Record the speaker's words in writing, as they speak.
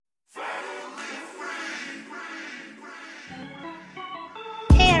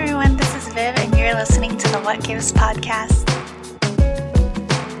Viv, and you're listening to the What Gives podcast.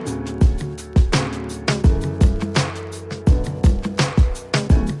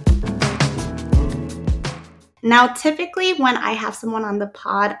 Now, typically when I have someone on the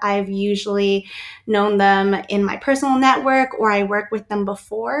pod, I've usually known them in my personal network or I worked with them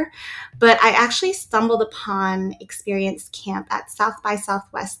before, but I actually stumbled upon Experience Camp at South by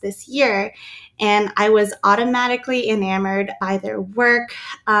Southwest this year, and I was automatically enamored by their work.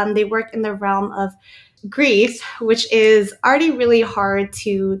 They work in the realm of grief, which is already really hard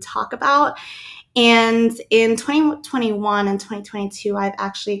to talk about. And in 2021 and 2022, I've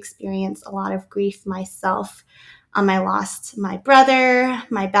actually experienced a lot of grief myself. I lost my brother,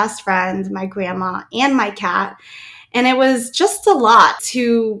 my best friend, my grandma, and my cat. And it was just a lot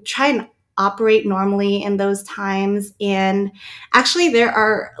to try and operate normally in those times. And actually, there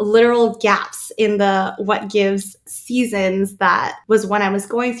are literal gaps in the What Gives seasons that was when I was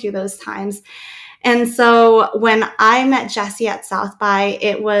going through those times. And so when I met Jessie at South by,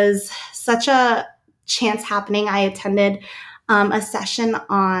 it was such a chance happening. I attended a session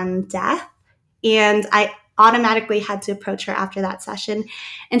on death, and I automatically had to approach her after that session.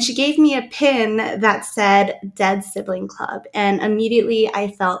 And she gave me a pin that said Dead Sibling Club. And immediately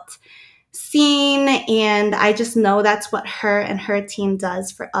I felt seen, and I just know that's what her and her team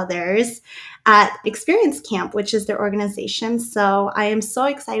does for others at Experience Camp, which is their organization. So I am so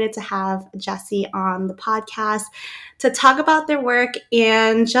excited to have Jessie on the podcast to talk about their work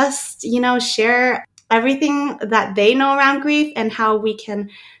and just, share everything that they know around grief and how we can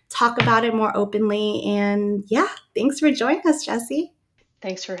talk about it more openly. And yeah, thanks for joining us, Jessie.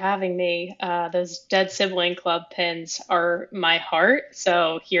 Thanks for having me. Those Dead Sibling Club pins are my heart.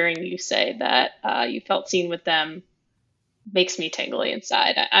 So hearing you say that you felt seen with them makes me tingly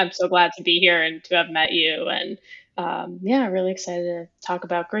inside. I'm so glad to be here and to have met you. And really excited to talk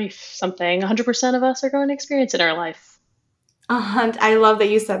about grief, something 100% of us are going to experience in our life. I love that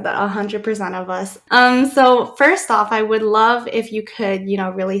you said that, 100% of us. So first off, I would love if you could,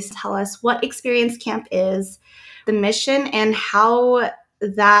 really tell us what Experience Camp is, the mission, and how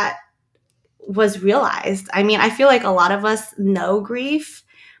that was realized. I mean, I feel like a lot of us know grief,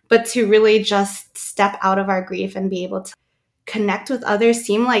 but to really just step out of our grief and be able to connect with others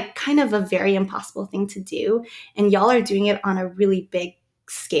seemed like kind of a very impossible thing to do. And y'all are doing it on a really big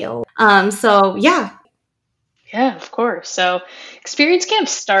scale. So yeah. Yeah, of course. So Experience Camp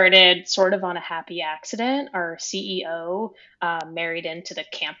started sort of on a happy accident. Our CEO married into the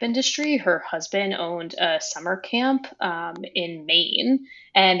camp industry. Her husband owned a summer camp in Maine,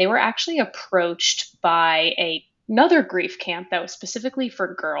 and they were actually approached by another grief camp that was specifically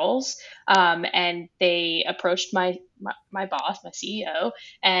for girls. And they approached my boss, my CEO,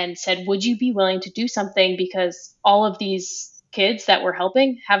 and said, "Would you be willing to do something? Because all of these kids that we're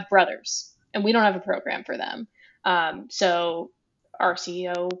helping have brothers, and we don't have a program for them." So our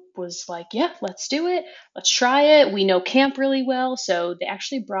CEO was like, "Yeah, let's do it. Let's try it. We know camp really well." So they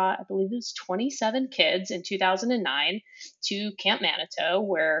actually brought, I believe it was 27 kids in 2009 to Camp Manitou,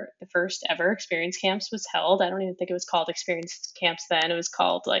 where the first ever Experience Camps was held. I don't even think it was called Experience Camps then. It was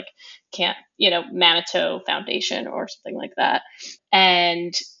called like Camp, Manitou Foundation or something like that.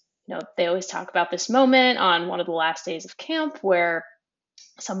 And, they always talk about this moment on one of the last days of camp where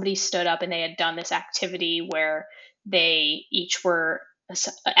somebody stood up and they had done this activity where they each were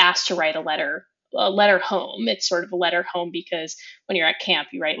asked to write a letter home. It's sort of a letter home because when you're at camp,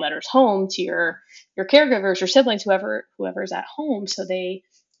 you write letters home to your caregivers, your siblings, whoever's at home. So they,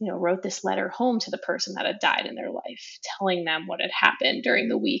 wrote this letter home to the person that had died in their life, telling them what had happened during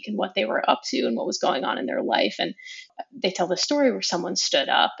the week and what they were up to and what was going on in their life. And they tell the story where someone stood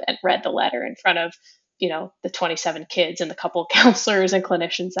up and read the letter in front of the 27 kids and the couple counselors and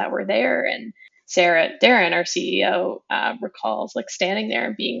clinicians that were there. And Sarah Darren, our CEO, recalls like standing there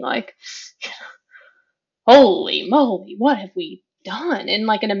and being like, "Holy moly, what have we done?" In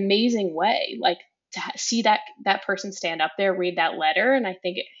like an amazing way, like to see that person stand up there, read that letter. And I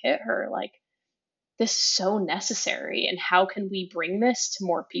think it hit her like, this is so necessary, and how can we bring this to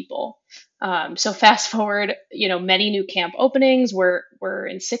more people? So fast forward, many new camp openings. We're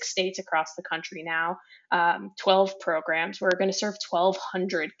in 6 states across the country now, 12 programs. We're going to serve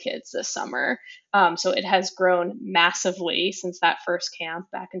 1,200 kids this summer. So it has grown massively since that first camp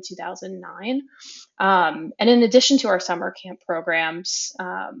back in 2009. And in addition to our summer camp programs,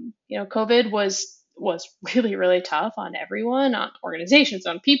 COVID was really, really tough on everyone, on organizations,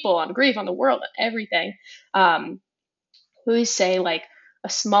 on people, on grief, on the world, on everything. We always say like a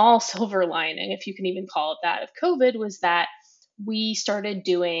small silver lining, if you can even call it that, of COVID was that we started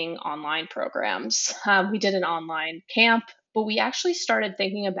doing online programs. We did an online camp, but we actually started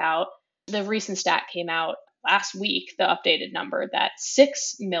thinking about the recent stat came out last week, the updated number that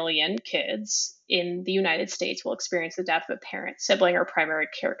 6 million kids in the United States will experience the death of a parent, sibling, or primary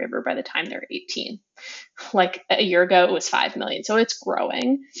caregiver by the time they're 18. Like a year ago, it was 5 million. So it's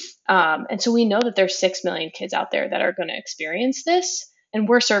growing. And so we know that there's 6 million kids out there that are going to experience this. And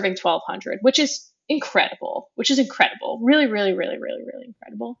we're serving 1,200, which is incredible. Really, really, really, really, really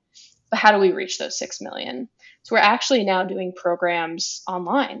incredible. But how do we reach those 6 million? So we're actually now doing programs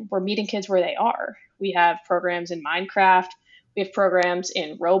online. We're meeting kids where they are. We have programs in Minecraft. We have programs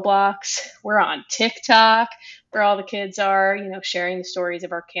in Roblox. We're on TikTok, where all the kids are, sharing the stories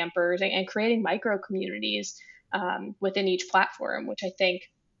of our campers and creating micro communities within each platform, which I think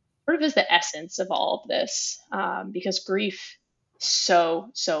sort of is the essence of all of this, because grief is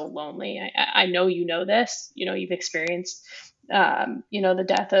so lonely. I know you know this. You've experienced the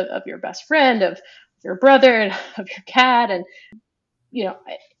death of your best friend, of your brother, and of your cat, and you know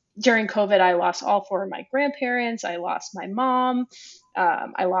during COVID, I lost all four of my grandparents. I lost my mom.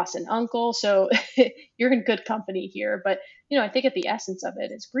 I lost an uncle. So you're in good company here. But, I think at the essence of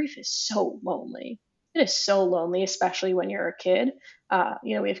it is grief is so lonely. It is so lonely, especially when you're a kid.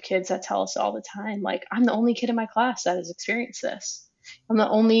 We have kids that tell us all the time, like, I'm the only kid in my class that has experienced this. I'm the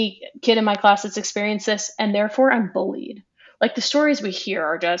only kid in my class that's experienced this, and therefore I'm bullied. Like the stories we hear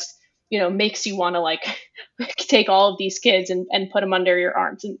are just, makes you want to like take all of these kids and put them under your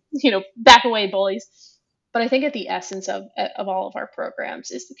arms and back away bullies. But I think at the essence of all of our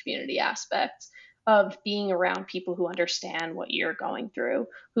programs is the community aspect of being around people who understand what you're going through,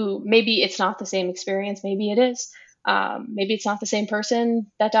 who maybe it's not the same experience, maybe it is, maybe it's not the same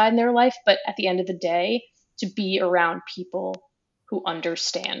person that died in their life, but at the end of the day, to be around people who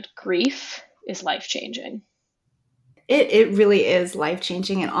understand grief is life changing. It really is life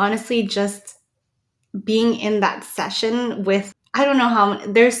changing. And honestly, just being in that session with, I don't know how,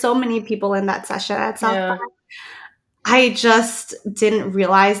 there's so many people in that session at South by. Yeah. I just didn't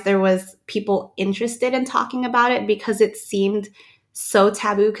realize there was people interested in talking about it because it seemed so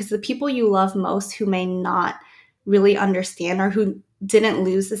taboo, because the people you love most who may not really understand or who didn't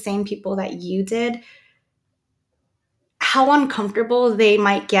lose the same people that you did, how uncomfortable they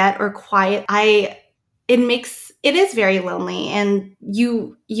might get or quiet. It is very lonely, and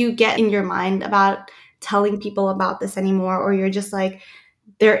you get in your mind about telling people about this anymore, or you're just like,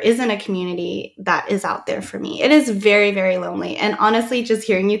 there isn't a community that is out there for me. It is very, very lonely. And honestly, just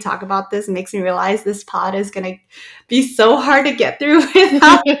hearing you talk about this makes me realize this pod is going to be so hard to get through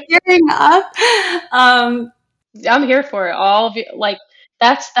without tearing up. I'm here for it. All of you, like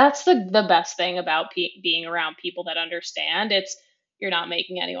that's the best thing about being around people that understand. It's you're not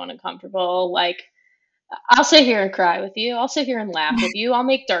making anyone uncomfortable. Like I'll sit here and cry with you. I'll sit here and laugh with you. I'll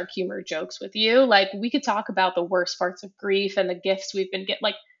make dark humor jokes with you. Like we could talk about the worst parts of grief and the gifts we've been get.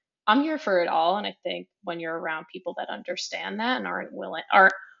 Like I'm here for it all. And I think when you're around people that understand that and aren't willing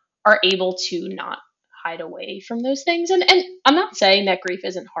are able to not hide away from those things. And I'm not saying that grief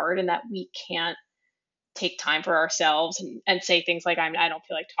isn't hard and that we can't take time for ourselves and say things like I don't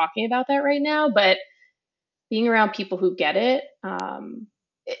feel like talking about that right now, but being around people who get it,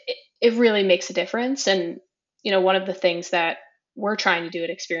 it really makes a difference. And one of the things that we're trying to do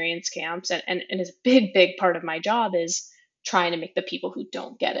at experience camps and is a big part of my job is trying to make the people who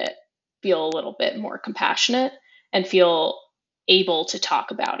don't get it feel a little bit more compassionate and feel able to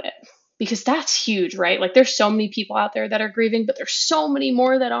talk about it, because that's huge, right? Like there's so many people out there that are grieving, but there's so many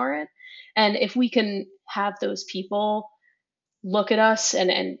more that aren't. And if we can have those people look at us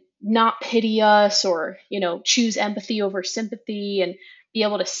and not pity us, or choose empathy over sympathy and be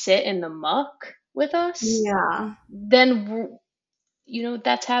able to sit in the muck with us, Yeah. then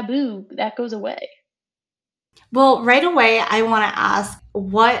that taboo that goes away. Well, right away, I want to ask,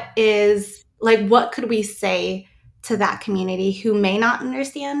 what could we say to that community who may not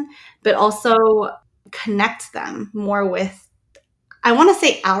understand, but also connect them more with, I want to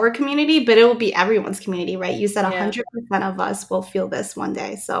say our community, but it will be everyone's community, right? You said Yeah. 100% of us will feel this one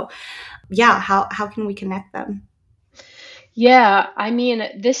day. So yeah, how can we connect them? Yeah, I mean,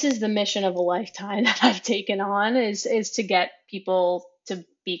 this is the mission of a lifetime that I've taken on is to get people to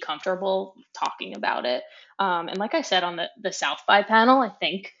be comfortable talking about it. And like I said on the South by panel, I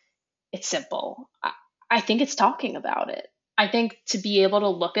think it's simple. I think it's talking about it. I think to be able to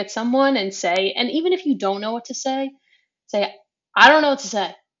look at someone and say, and even if you don't know what to say, I don't know what to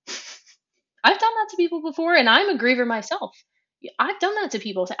say. I've done that to people before, and I'm a griever myself. I've done that to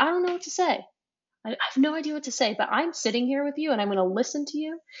people. Say, I don't know what to say. I have no idea what to say, but I'm sitting here with you and I'm going to listen to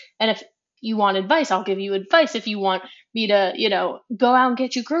you. And if you want advice, I'll give you advice. If you want me to, go out and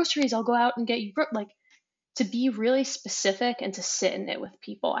get you groceries, I'll go out and get you like to be really specific and to sit in it with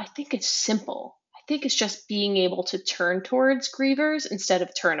people. I think it's simple. I think it's just being able to turn towards grievers instead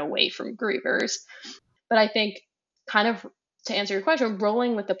of turn away from grievers. But I think, kind of to answer your question,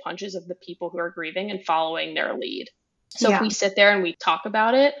 rolling with the punches of the people who are grieving and following their lead. So if Yeah. we sit there and we talk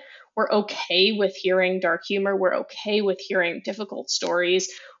about it, we're okay with hearing dark humor. We're okay with hearing difficult stories.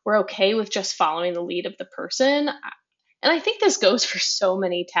 We're okay with just following the lead of the person. And I think this goes for so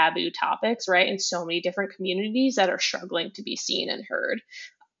many taboo topics, right? In so many different communities that are struggling to be seen and heard.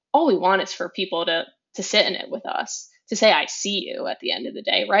 All we want is for people to sit in it with us, to say I see you at the end of the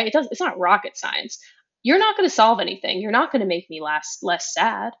day, right? It's not rocket science. You're not going to solve anything. You're not going to make me less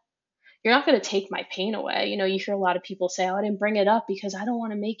sad. You're not going to take my pain away. You hear a lot of people say, "Oh, I didn't bring it up because I don't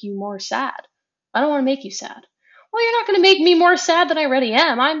want to make you more sad. I don't want to make you sad." Well, you're not going to make me more sad than I already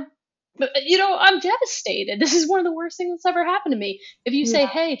am. I'm devastated. This is one of the worst things that's ever happened to me. If you say, Yeah.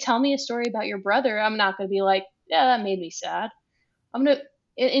 "Hey, tell me a story about your brother," I'm not going to be like, "Yeah, that made me sad." I'm gonna,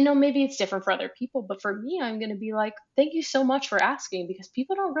 maybe it's different for other people, but for me, I'm gonna be like, "Thank you so much for asking," because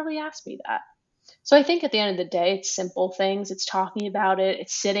people don't really ask me that. So I think at the end of the day, it's simple things. It's talking about it.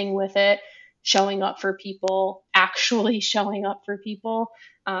 It's sitting with it, showing up for people, actually showing up for people.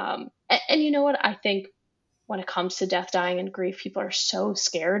 And you know what? I think when it comes to death, dying, and grief, people are so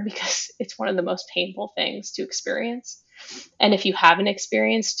scared because it's one of the most painful things to experience. And if you haven't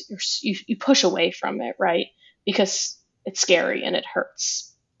experienced, you push away from it, right? Because it's scary and it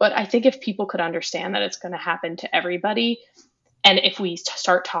hurts. But I think if people could understand that it's going to happen to everybody, and if we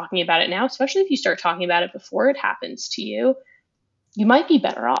start talking about it now, especially if you start talking about it before it happens to you, you might be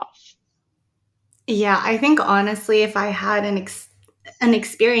better off. Yeah, I think honestly, if I had an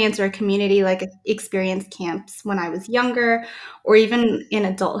experience or a community like experience camps when I was younger, or even in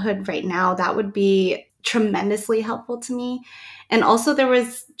adulthood right now, that would be tremendously helpful to me. And also, there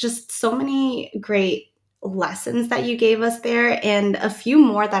was just so many great lessons that you gave us there, and a few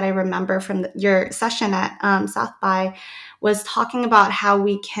more that I remember from your session at South by was talking about how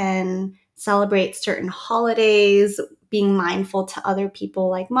we can celebrate certain holidays, being mindful to other people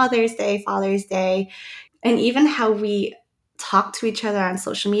like Mother's Day, Father's Day, and even how we talk to each other on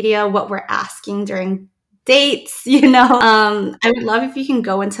social media, what we're asking during dates, I would love if you can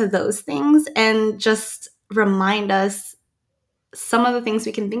go into those things and just remind us some of the things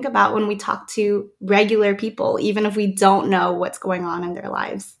we can think about when we talk to regular people, even if we don't know what's going on in their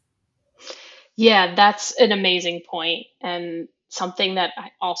lives. Yeah, that's an amazing point, and something that I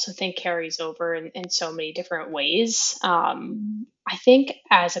also think carries over in so many different ways. I think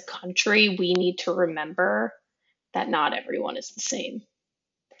as a country, we need to remember that not everyone is the same.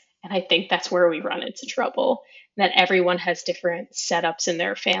 And I think that's where we run into trouble, that everyone has different setups in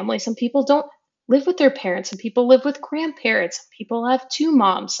their family. Some people don't live with their parents, some people live with grandparents, some people have two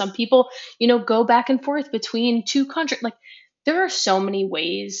moms, some people, go back and forth between two countries. Like, there are so many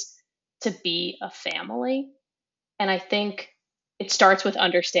ways to be a family. And I think it starts with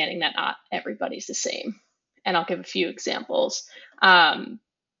understanding that not everybody's the same. And I'll give a few examples. Um,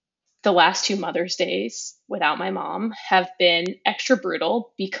 the last two Mother's Days without my mom have been extra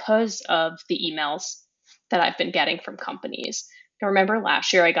brutal because of the emails that I've been getting from companies. I remember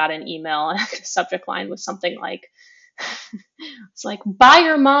last year I got an email and the subject line was something like, it's like, buy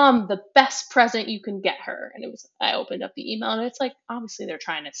your mom the best present you can get her. And I opened up the email and it's like, obviously they're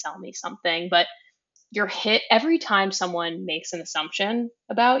trying to sell me something, but you're hit every time someone makes an assumption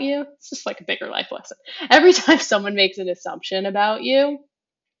about you. It's just like a bigger life lesson. Every time someone makes an assumption about you,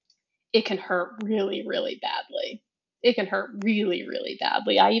 it can hurt really, really badly. It can hurt really, really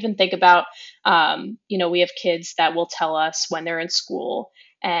badly. I even think about, we have kids that will tell us when they're in school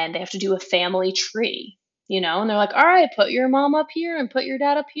and they have to do a family tree, and they're like, all right, put your mom up here and put your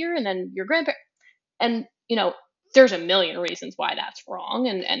dad up here and then your grandparent. And, there's a million reasons why that's wrong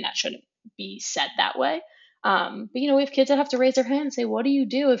and that shouldn't be said that way. But, we have kids that have to raise their hand and say, what do you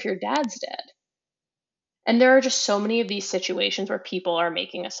do if your dad's dead? And there are just so many of these situations where people are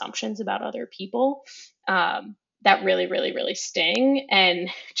making assumptions about other people, that really, really, really sting and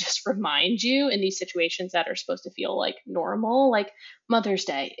just remind you in these situations that are supposed to feel like normal, like Mother's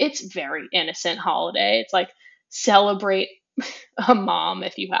Day. It's very innocent holiday. It's like celebrate a mom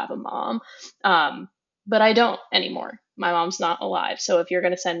if you have a mom. But I don't anymore. My mom's not alive. So if you're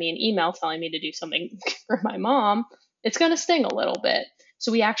going to send me an email telling me to do something for my mom, it's going to sting a little bit.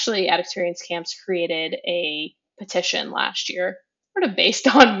 So we actually at Experience Camps created a petition last year, sort of based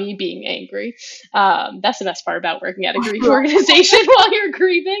on me being angry. That's the best part about working at a grief organization while you're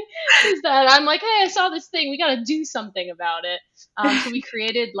grieving, is that I'm like, hey, I saw this thing. We got to do something about it. So we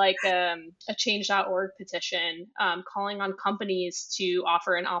created like a change.org petition, calling on companies to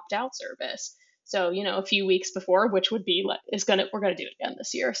offer an opt-out service. So, a few weeks before, which would be we're gonna do it again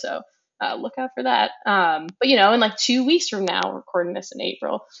this year. So look out for that. But in like 2 weeks from now, we're recording this in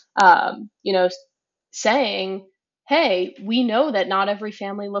April, saying, hey, we know that not every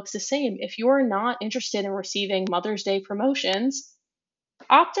family looks the same. If you're not interested in receiving Mother's Day promotions,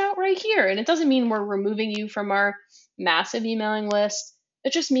 opt out right here. And it doesn't mean we're removing you from our massive emailing list.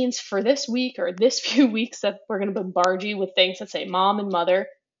 It just means for this week or this few weeks that we're going to bombard you with things that say mom and mother,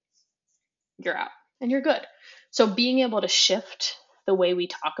 you're out and you're good. So being able to shift the way we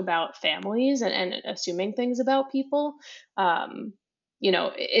talk about families and assuming things about people,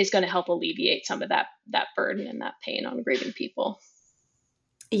 is going to help alleviate some of that burden and that pain on grieving people.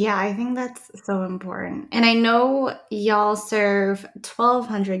 Yeah, I think that's so important. And I know y'all serve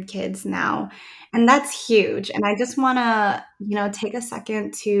 1,200 kids now, and that's huge. And I just want to, take a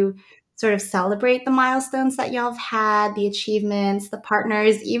second to sort of celebrate the milestones that y'all have had, the achievements, the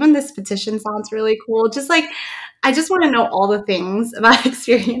partners. Even this petition sounds really cool. Just like, I just want to know all the things about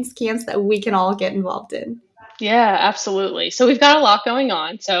experience camps that we can all get involved in. Yeah, absolutely. So we've got a lot going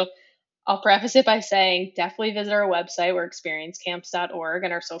on. So I'll preface it by saying definitely visit our website. We're experiencecamps.org,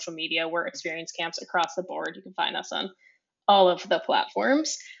 and our social media. We're Experience Camps across the board. You can find us on all of the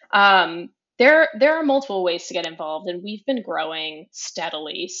platforms. There are multiple ways to get involved, and we've been growing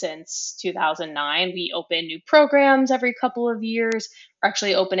steadily since 2009. We open new programs every couple of years. We're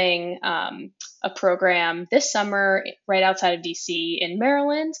actually opening a program this summer right outside of DC in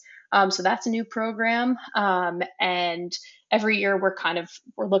Maryland. So that's a new program, and every year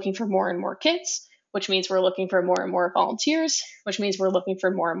we're looking for more and more kids, which means we're looking for more and more volunteers, which means we're looking for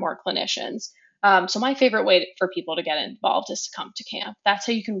more and more clinicians. So my favorite way for people to get involved is to come to camp. That's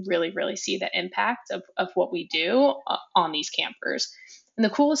how you can really, really see the impact of what we do on these campers. And the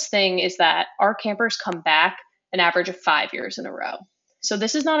coolest thing is that our campers come back an average of 5 years in a row. So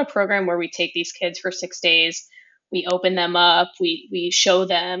this is not a program where we take these kids for 6 days, we open them up, we show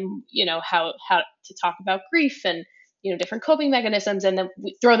them, how to talk about grief and different coping mechanisms, and then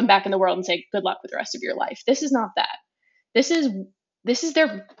we throw them back in the world and say, good luck with the rest of your life. This is not that. This is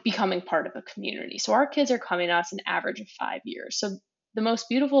their becoming part of a community. So our kids are coming to us an average of 5 years. So the most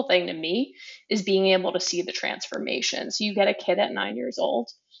beautiful thing to me is being able to see the transformation. So you get a kid at 9 years old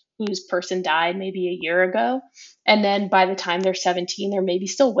whose person died maybe a year ago, and then by the time they're 17, they're maybe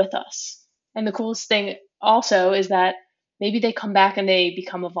still with us. And the coolest thing also is that maybe they come back and they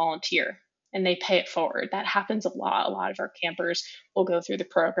become a volunteer and they pay it forward. That happens a lot. A lot of our campers will go through the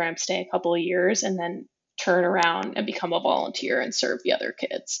program, stay a couple of years, and then turn around and become a volunteer and serve the other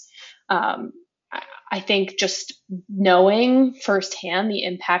kids. I think just knowing firsthand the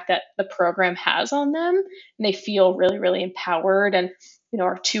impact that the program has on them, and they feel really, really empowered. And,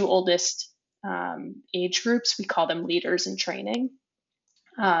 our two oldest age groups, we call them leaders in training.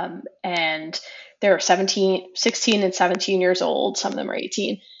 And they're 16 and 17 years old. Some of them are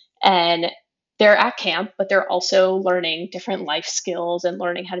 18. And they're at camp, but they're also learning different life skills and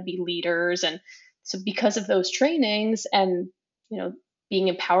learning how to be leaders. And so because of those trainings and, being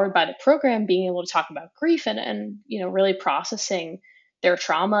empowered by the program, being able to talk about grief and really processing their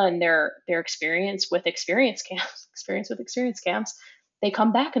trauma and their experience with experience camps, they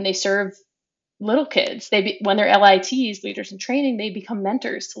come back and they serve little kids. When they're LITs, leaders in training, they become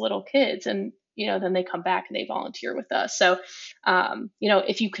mentors to little kids, and then they come back and they volunteer with us. So,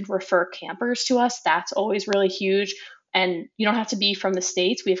 if you could refer campers to us, that's always really huge. And you don't have to be from the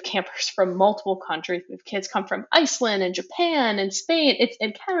States. We have campers from multiple countries. We have kids come from Iceland and Japan and Spain. It's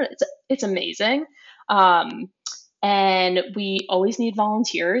in Canada. It's amazing. And we always need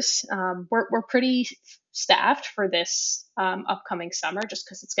volunteers. We're pretty staffed for this upcoming summer just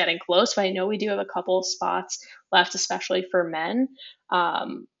because it's getting close. But I know we do have a couple of spots left, especially for men.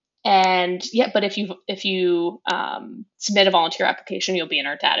 And yeah, but if you submit a volunteer application, you'll be in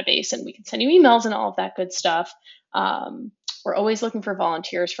our database, and we can send you emails and all of that good stuff. We're always looking for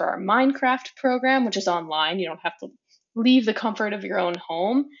volunteers for our Minecraft program, which is online. You don't have to leave the comfort of your own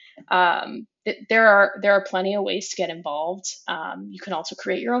home. There are plenty of ways to get involved. You can also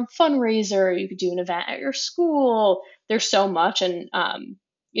create your own fundraiser. You could do an event at your school. There's so much, and I'm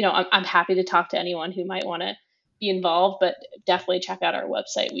happy to talk to anyone who might want to be involved. But definitely check out our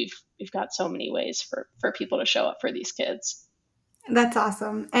website. We've got so many ways for people to show up for these kids. That's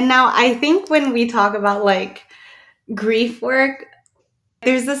awesome. And now I think when we talk about like grief work,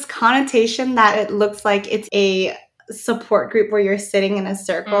 there's this connotation that it looks like it's a support group where you're sitting in a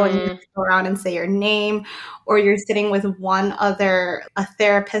circle and you Mm, just go around and say your name, or you're sitting with one other, a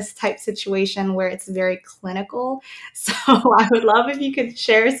therapist type situation where it's very clinical. So I would love if you could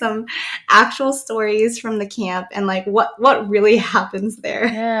share some actual stories from the camp and like what really happens there.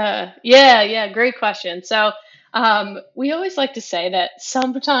 yeah. Great question. So, we always like to say that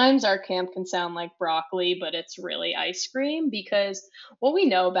sometimes our camp can sound like broccoli, but it's really ice cream because what we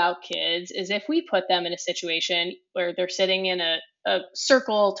know about kids is if we put them in a situation where they're sitting in a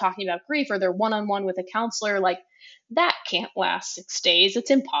circle talking about grief or they're one on one with a counselor, like that can't last 6 days.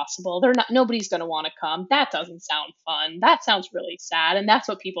 It's impossible. Nobody's going to want to come. That doesn't sound fun. That sounds really sad. And that's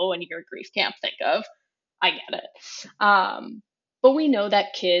what people, when you hear grief camp, think of. I get it. But we know that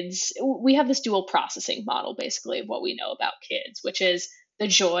we have this dual processing model basically of what we know about kids, which is the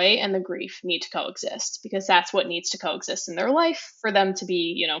joy and the grief need to coexist because that's what needs to coexist in their life for them to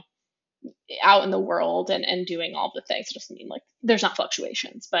be, out in the world and doing all the things. It doesn't mean like there's not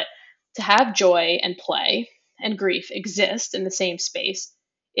fluctuations, but to have joy and play and grief exist in the same space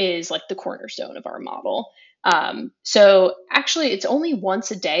is like the cornerstone of our model. So actually, it's only once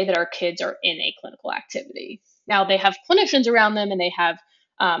a day that our kids are in a clinical activity. Now they have clinicians around them and they have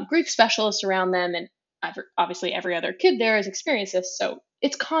grief specialists around them, and obviously every other kid there has experienced this, so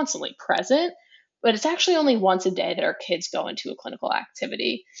it's constantly present. But it's actually only once a day that our kids go into a clinical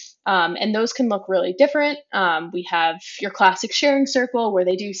activity. And those can look really different. We have your classic sharing circle where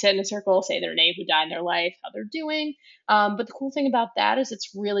they do sit in a circle, say their name, who died in their life, how they're doing. But the cool thing about that is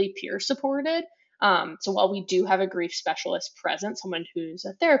it's really peer supported. So while we do have a grief specialist present, someone who's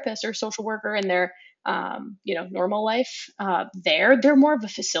a therapist or social worker in their normal life, they're more of a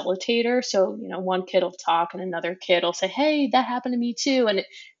facilitator. So one kid will talk and another kid will say, "Hey, that happened to me too," and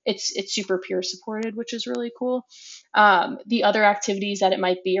it's super peer supported, which is really cool. The other activities that it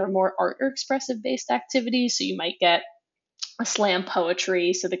might be are more art or expressive based activities. So you might get a slam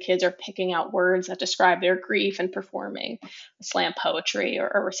poetry. So the kids are picking out words that describe their grief and performing a slam poetry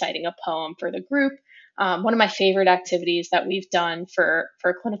or reciting a poem for the group. One of my favorite activities that we've done for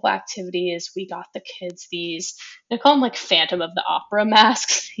clinical activity is we got the kids these, they call them like Phantom of the Opera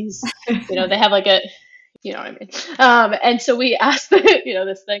masks. These, they have like a, you know what I mean? And so we asked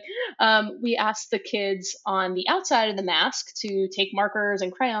this thing, we asked the kids on the outside of the mask to take markers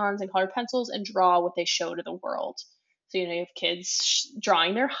and crayons and colored pencils and draw what they show to the world. So, you have kids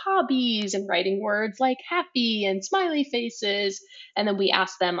drawing their hobbies and writing words like happy and smiley faces. And then we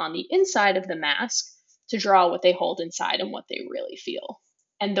ask them on the inside of the mask to draw what they hold inside and what they really feel.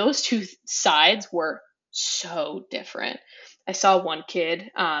 And those two sides were so different. I saw one kid,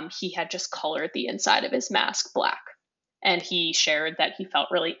 he had just colored the inside of his mask black. And he shared that he felt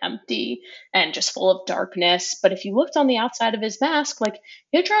really empty and just full of darkness. But if you looked on the outside of his mask, like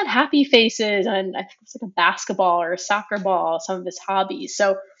he had drawn happy faces and I think it's like a basketball or a soccer ball, some of his hobbies.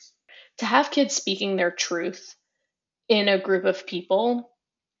 So to have kids speaking their truth in a group of people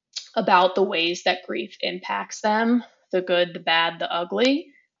about the ways that grief impacts them, the good, the bad, the ugly,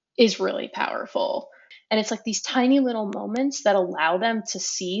 is really powerful. And it's like these tiny little moments that allow them to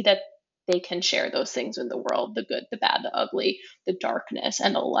see that they can share those things in the world, the good, the bad, the ugly, the darkness,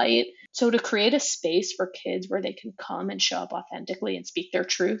 and the light. So to create a space for kids where they can come and show up authentically and speak their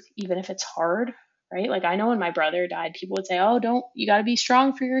truth, even if it's hard, right? Like I know when my brother died, people would say, "Oh, don't, you got to be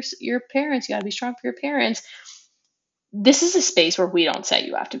strong for your parents. You got to be strong for your parents." This is a space where we don't say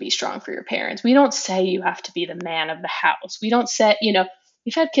you have to be strong for your parents. We don't say you have to be the man of the house. We don't say,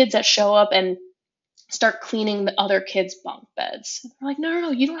 we've had kids that show up and start cleaning the other kids' bunk beds. We're like,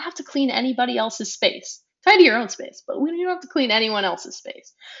 no, you don't have to clean anybody else's space. Tidy your own space, but you don't have to clean anyone else's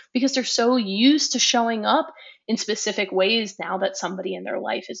space because they're so used to showing up in specific ways now that somebody in their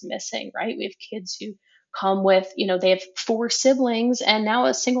life is missing, right? We have kids who come with, they have four siblings and now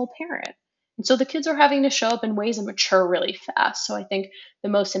a single parent. And so the kids are having to show up in ways and mature really fast. So I think the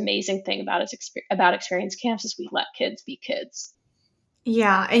most amazing thing about experience camps is we let kids be kids.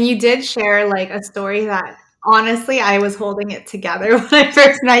 Yeah, and you did share like a story that honestly I was holding it together when I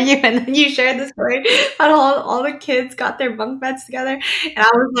first met you, and then you shared the story how all the kids got their bunk beds together, and I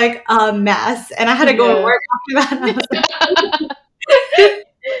was like a mess, and I had to go to Yeah. work after that. And I was like,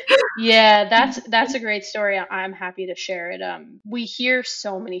 Yeah, that's a great story. I'm happy to share it. We hear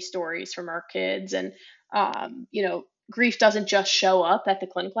so many stories from our kids, and grief doesn't just show up at the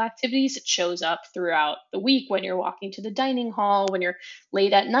clinical activities. It shows up throughout the week when you're walking to the dining hall, when you're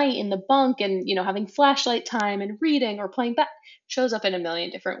late at night in the bunk, and having flashlight time and reading or playing back. Shows up in a million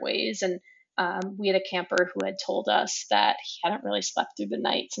different ways. And we had a camper who had told us that he hadn't really slept through the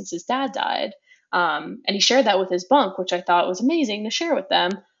night since his dad died. And he shared that with his bunk, which I thought was amazing to share with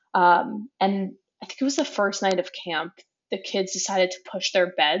them. And I think it was the first night of camp, the kids decided to push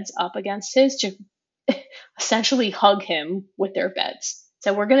their beds up against his to essentially hug him with their beds.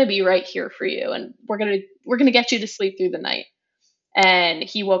 So we're going to be right here for you, and we're going to get you to sleep through the night. And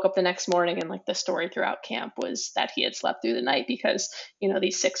he woke up the next morning, and like the story throughout camp was that he had slept through the night because,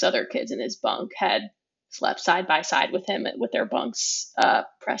 these six other kids in his bunk had slept side by side with him with their bunks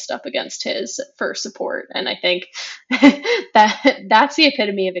pressed up against his for support. And I think that's the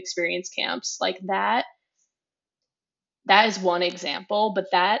epitome of experience camps. Like that is one example,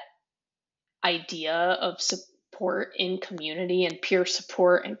 but that idea of support in community and peer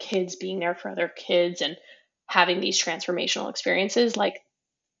support and kids being there for other kids and having these transformational experiences, like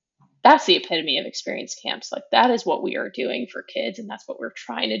that's the epitome of experience camps. Like that is what we are doing for kids, and that's what we're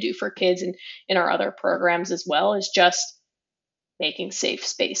trying to do for kids and in our other programs as well, is just making safe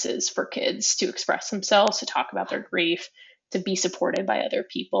spaces for kids to express themselves, to talk about their grief, to be supported by other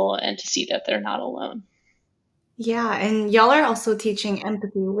people, and to see that they're not alone. Yeah, and y'all are also teaching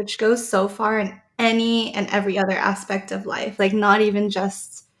empathy, which goes so far in any and every other aspect of life. Like not even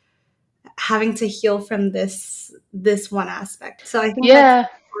just having to heal from this one aspect. So I think that's Yeah,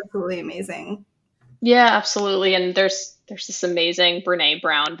 absolutely amazing. yeah, absolutely. And there's this amazing Brene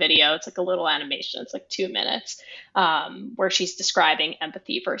Brown video. It's like a little animation. It's like 2 minutes, where she's describing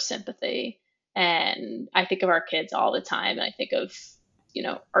empathy versus sympathy. And I think of our kids all the time, and I think of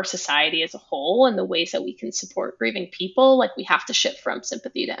our society as a whole and the ways that we can support grieving people. Like we have to shift from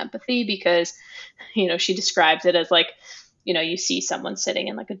sympathy to empathy because she describes it as like, you see someone sitting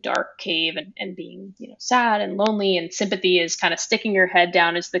in like a dark cave and being, sad and lonely, and sympathy is kind of sticking your head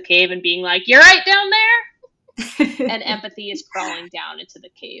down into the cave and being like, you're right down there. And empathy is crawling down into the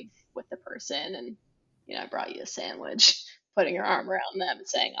cave with the person. And, I brought you a sandwich, putting your arm around them and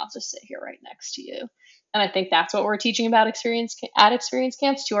saying, I'll just sit here right next to you. And I think that's what we're teaching about experience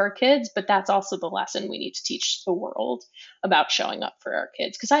camps to our kids, but that's also the lesson we need to teach the world about showing up for our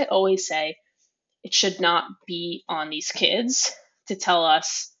kids. Because I always say, it should not be on these kids to tell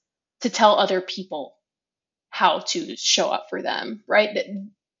other people how to show up for them, right? That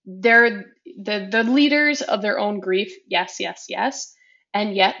they're the leaders of their own grief, yes, yes, yes.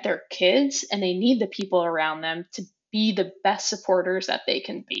 And yet they're kids and they need the people around them to be the best supporters that they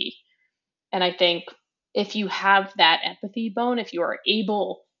can be. And I think if you have that empathy bone, if you are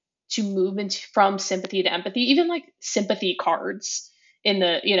able to move into from sympathy to empathy, even like sympathy cards in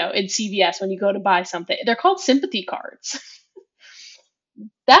in CVS when you go to buy something, they're called sympathy cards.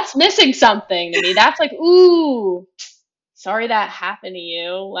 That's missing something to me. That's like, ooh, sorry that happened to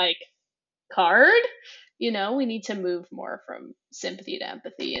you. Like card, we need to move more from sympathy to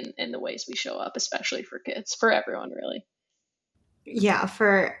empathy in the ways we show up, especially for kids, for everyone, really. Yeah,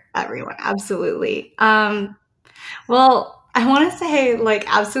 for everyone, absolutely. Well, I want to say, like,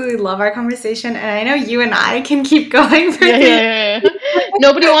 absolutely love our conversation, and I know you and I can keep going for Yeah, yeah, 3. yeah, yeah.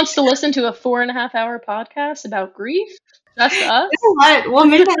 Nobody wants to listen to a 4.5 hour podcast about grief. Just You us. know what? We'll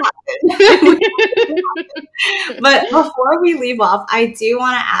make it happen. But before we leave off, I do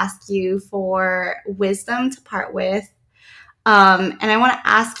want to ask you for wisdom to part with. And I want to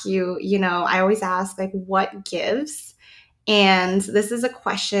ask you, I always ask, like, what gives? And this is a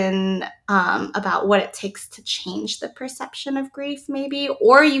question about what it takes to change the perception of grief, maybe,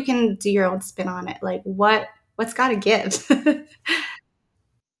 or you can do your own spin on it. Like, what's got to give?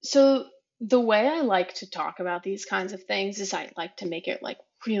 So the way I like to talk about these kinds of things is I like to make it like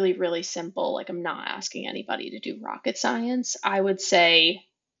really, really simple. Like I'm not asking anybody to do rocket science. I would say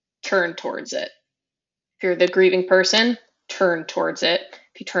turn towards it. If you're the grieving person, turn towards it.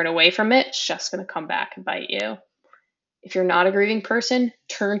 If you turn away from it, it's just going to come back and bite you. If you're not a grieving person,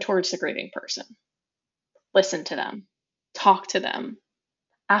 turn towards the grieving person. Listen to them. Talk to them.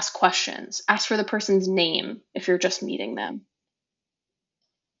 Ask questions. Ask for the person's name if you're just meeting them.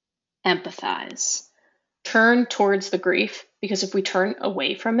 Empathize. Turn towards the grief, because if we turn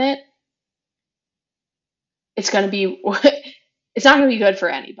away from it, it's going to be it's not going to be good for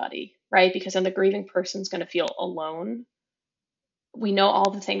anybody, right? Because then the grieving person's going to feel alone. We know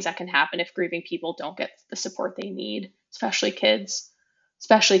all the things that can happen if grieving people don't get the support they need, especially kids.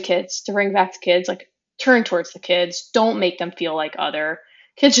 To bring back to kids, like turn towards the kids. Don't make them feel like other.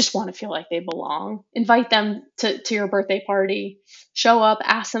 Kids just want to feel like they belong. Invite them to your birthday party. Show up,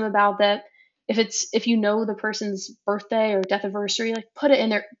 ask them about that. If you know the person's birthday or death anniversary, like put it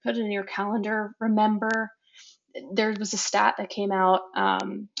in your calendar. Remember, there was a stat that came out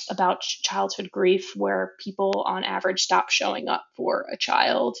about childhood grief where people on average stop showing up for a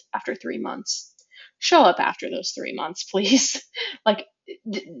child after 3 months. Show up after those 3 months, please. Like,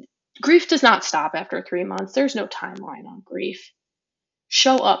 grief does not stop after 3 months. There's no timeline on grief.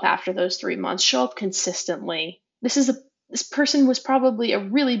 show up after those 3 months, show up consistently. This person was probably a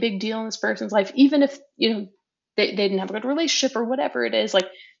really big deal in this person's life, even if, they didn't have a good relationship or whatever it is. Like,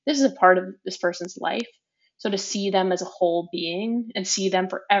 this is a part of this person's life. So to see them as a whole being and see them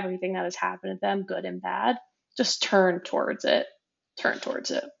for everything that has happened to them, good and bad, just turn towards it. Turn towards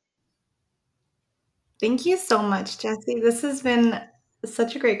it. Thank you so much, Jessie. This has been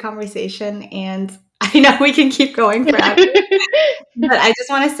such a great conversation, and I know we can keep going forever. But I just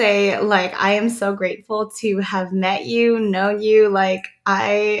want to say, like, I am so grateful to have met you, known you. Like,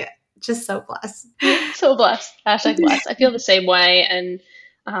 I just so blessed. So blessed. Hashtag blessed. I feel the same way. And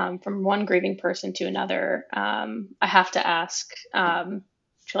from one grieving person to another, I have to ask, would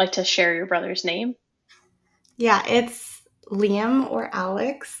you like to share your brother's name? Yeah, it's Liam or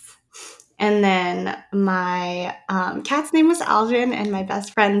Alex. And then my cat's name was Alvin, and my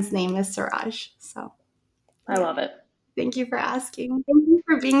best friend's name is Suraj. So I love it. Thank you for asking. Thank you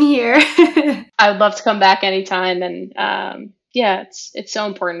for being here. I would love to come back anytime. And yeah, it's so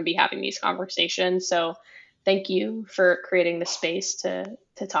important to be having these conversations. So thank you for creating the space to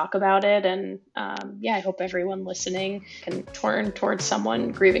talk about it. And yeah, I hope everyone listening can turn towards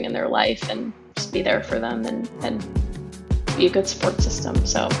someone grieving in their life and just be there for them and be a good support system.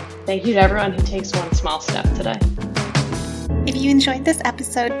 So thank you to everyone who takes one small step today. If you enjoyed this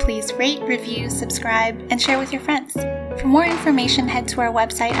episode, please rate, review, subscribe, and share with your friends. For more information, head to our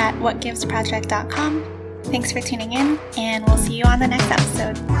website at whatgivesproject.com. Thanks for tuning in, and we'll see you on the next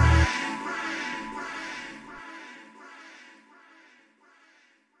episode.